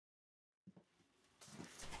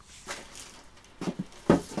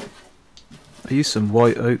I used some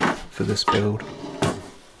white oak for this build.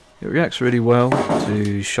 It reacts really well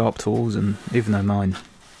to sharp tools, and even though mine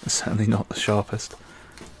are certainly not the sharpest,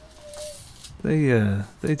 they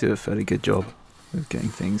do a fairly good job of getting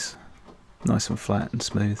things nice and flat and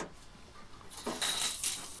smooth.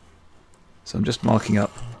 So I'm just marking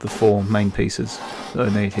up the 4 main pieces that I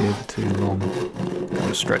made here, the 2 long kind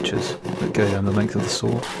of stretchers that go down the length of the saw,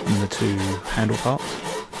 and the 2 handle parts.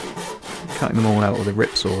 Cutting them all out with a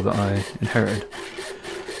rip saw that I inherited.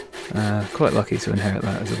 Quite lucky to inherit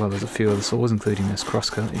that, as well as a few other saws, including this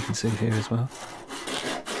crosscut you can see here as well.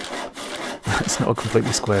 It's not a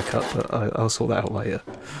completely square cut, but I'll sort that out later.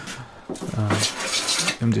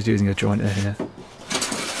 I'm just using a jointer here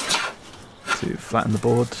to flatten the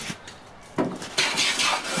board,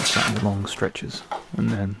 flatten the long stretches, and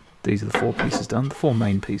then these are the 4 pieces done, the 4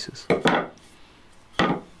 main pieces.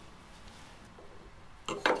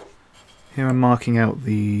 Here I'm marking out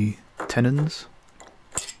the tenons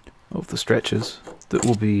of the stretchers that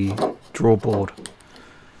will be drawbored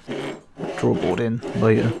in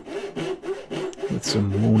later with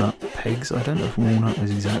some walnut pegs. I don't know if walnut is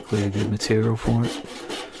exactly a good material for it,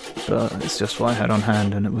 but it's just what I had on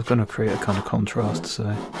hand, and it was going to create a kind of contrast, so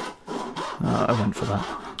I went for that.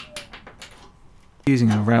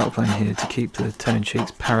 Using a router plane here to keep the tenon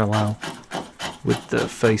cheeks parallel with the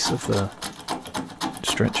face of the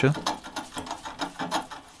stretcher,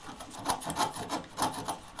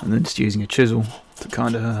 and then just using a chisel to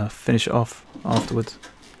kind of finish it off afterwards,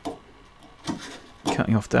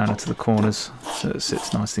 cutting off down into the corners so it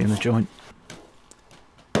sits nicely in the joint.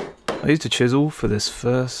 I used a chisel for this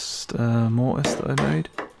first mortise that I made,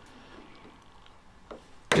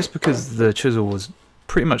 just because the chisel was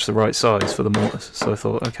pretty much the right size for the mortise, so I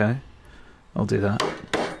thought, okay, I'll do that.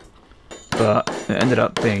 But it ended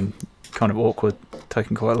up being kind of awkward,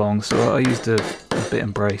 taking quite long, so I used a bit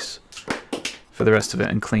and brace for the rest of it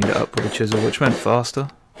and cleaned it up with a chisel, which went faster.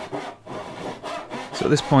 So at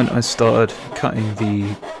this point I started cutting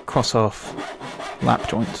the cross-half lap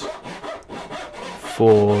joints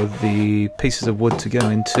for the pieces of wood to go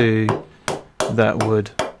into that would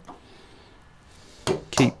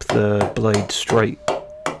keep the blade straight.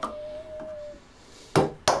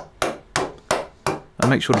 I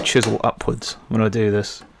make sure to chisel upwards when I do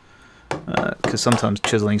this, because sometimes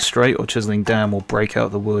chiseling straight or chiseling down will break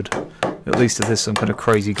out the wood. At least if there's some kind of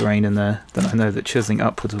crazy grain in there, then I know that chiseling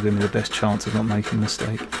upwards will give me the best chance of not making a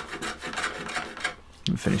mistake.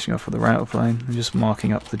 I'm finishing off with a router plane and just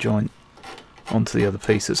marking up the joint onto the other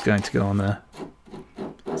piece that's going to go on there.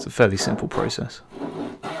 It's a fairly simple process.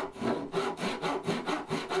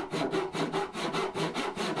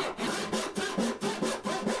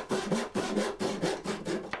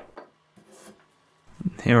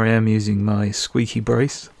 Here I am using my squeaky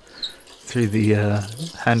brace through the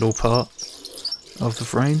handle part of the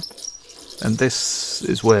frame, and this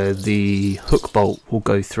is where the hook bolt will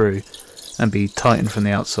go through and be tightened from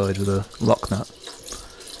the outside with a lock nut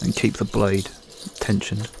and keep the blade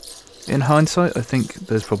tensioned. In hindsight, I think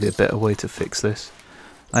there's probably a better way to fix this.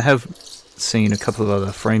 I have seen a couple of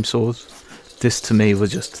other frame saws. This to me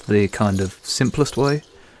was just the kind of simplest way,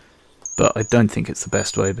 but I don't think it's the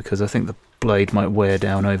best way, because I think the blade might wear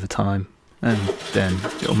down over time and then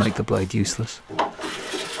it'll make the blade useless.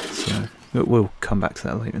 So we'll come back to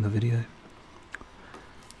that later in the video.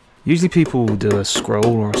 Usually people will do a scroll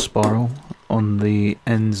or a spiral on the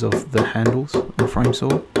ends of the handles of a frame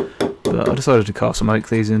saw, but I decided to carve some oak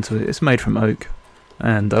leaves into it. It's made from oak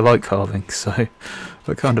and I like carving, so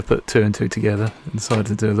I kind of put 2 and 2 together and decided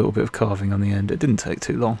to do a little bit of carving on the end. It didn't take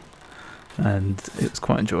too long and it was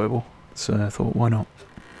quite enjoyable, so I thought, why not?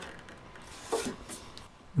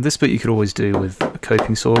 This bit you could always do with a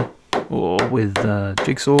coping saw or with a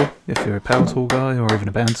jigsaw if you're a power tool guy, or even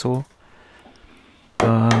a bandsaw.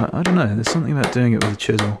 I don't know, there's something about doing it with a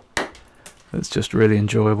chisel that's just really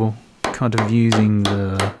enjoyable, kind of using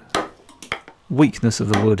the weakness of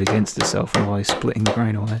the wood against itself by splitting the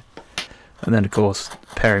grain away. And then of course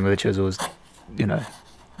pairing with a chisel is, you know,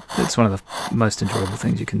 it's one of the most enjoyable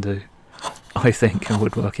things you can do, I think, in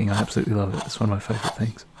woodworking. I absolutely love it. It's one of my favourite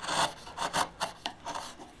things.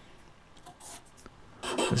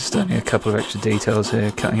 There's just only a couple of extra details here,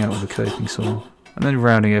 cutting out with a coping saw, and then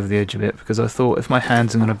rounding over the edge a bit, because I thought if my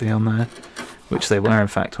hands are going to be on there, which they were in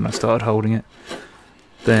fact when I started holding it,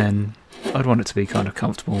 then I'd want it to be kind of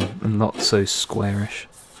comfortable and not so squarish.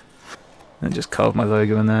 And just carve my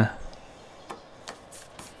logo in there.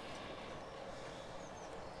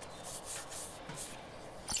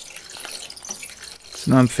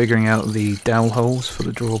 So now I'm figuring out the dowel holes for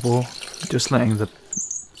the drawbore, just letting the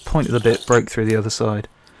point of the bit break through the other side,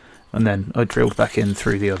 and then I drilled back in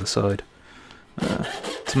through the other side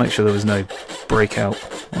to make sure there was no breakout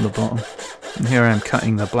on the bottom. And here I am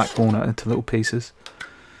cutting the black walnut into little pieces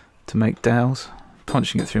to make dowels,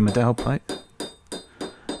 punching it through my dowel plate.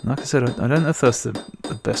 And like I said, I don't know if that's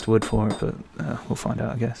the best wood for it, but we'll find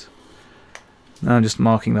out, I guess. Now I'm just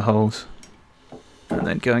marking the holes and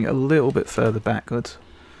then going a little bit further backwards.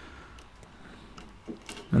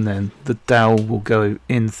 And then the dowel will go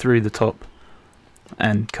in through the top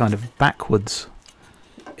and kind of backwards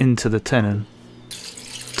into the tenon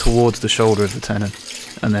towards the shoulder of the tenon,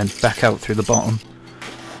 and then back out through the bottom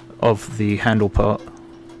of the handle part,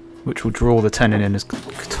 which will draw the tenon in as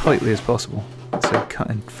tightly as possible. So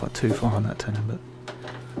cutting too far on that tenon, but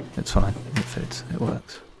it's fine, it fits, it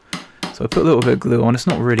works. So I put a little bit of glue on. It's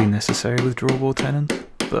not really necessary with drawbore tenons,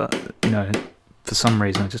 but you know, for some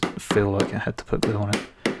reason I just feel like I had to put glue on it.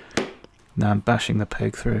 Now I'm bashing the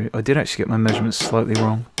peg through. I did actually get my measurements slightly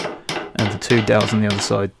wrong, and the two dowels on the other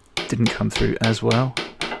side didn't come through as well,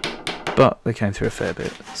 but they came through a fair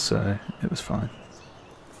bit, so it was fine.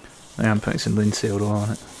 Now I'm putting some linseed oil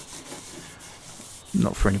on it.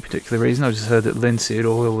 Not for any particular reason, I just heard that linseed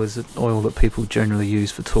oil is an oil that people generally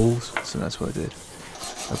use for tools, so that's what I did.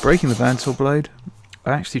 Breaking the bandsaw blade,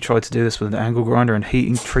 I actually tried to do this with an angle grinder and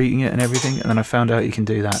treating it and everything, and then I found out you can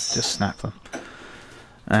do that, just snap them.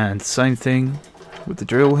 And same thing with the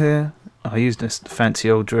drill here. I used this fancy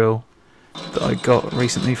old drill that I got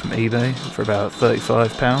recently from eBay for about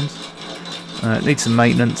 £35. It needs some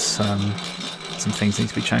maintenance, some things need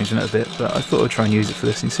to be changed in it a bit, but I thought I'd try and use it for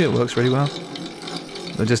this. You can see it works really well.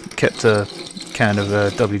 I just kept a can of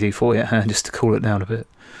WD-40 at hand just to cool it down a bit.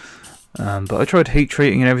 But I tried heat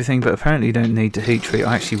treating and everything, but apparently you don't need to heat treat.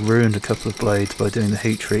 I actually ruined a couple of blades by doing the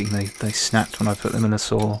heat treating. They snapped when I put them in the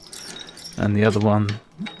saw, and the other one,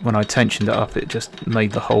 when I tensioned it up, it just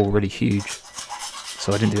made the hole really huge.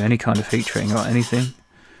 So I didn't do any kind of heat treating or anything.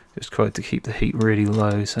 Just tried to keep the heat really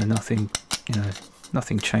low so nothing,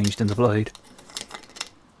 nothing changed in the blade.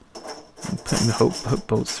 I'm putting the hook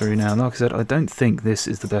bolts through now. Like I said, I don't think this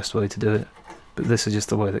is the best way to do it, but this is just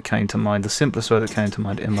the way that came to mind, the simplest way that came to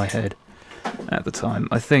mind in my head at the time.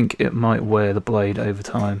 I think it might wear the blade over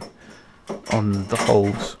time on the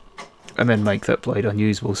holes and then make that blade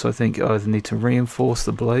unusable, so I think I either need to reinforce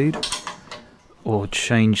the blade or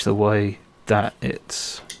change the way that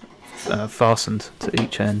it's fastened to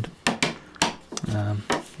each end.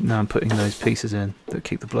 Now I'm putting those pieces in that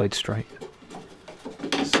keep the blade straight.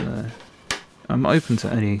 So I'm open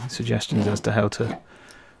to any suggestions as to how to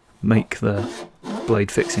make the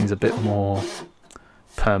blade fixings a bit more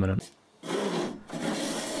permanent.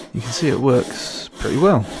 You can see it works pretty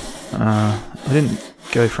well. I didn't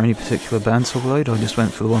go for any particular bandsaw blade, I just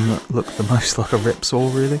went for the one that looked the most like a rip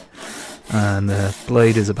saw really. And the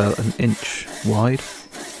blade is about 1 inch wide.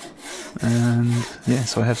 And yeah,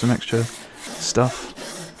 so I have some extra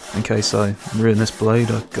stuff in case I ruin this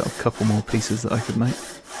blade. I've got a couple more pieces that I could make.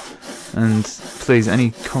 And please,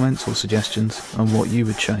 any comments or suggestions on what you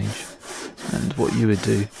would change and what you would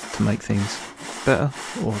do to make things better,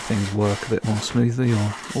 or things work a bit more smoothly,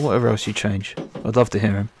 or whatever else you change. I'd love to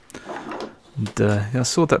hear them. And yeah, I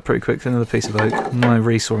sawed that pretty quickly, another piece of oak. My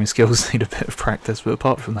resawing skills need a bit of practice, but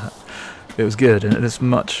apart from that, it was good, and it's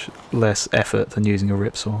much less effort than using a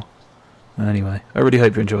rip saw. Anyway, I really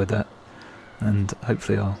hope you enjoyed that, and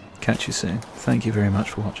hopefully I'll catch you soon. Thank you very much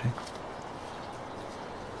for watching.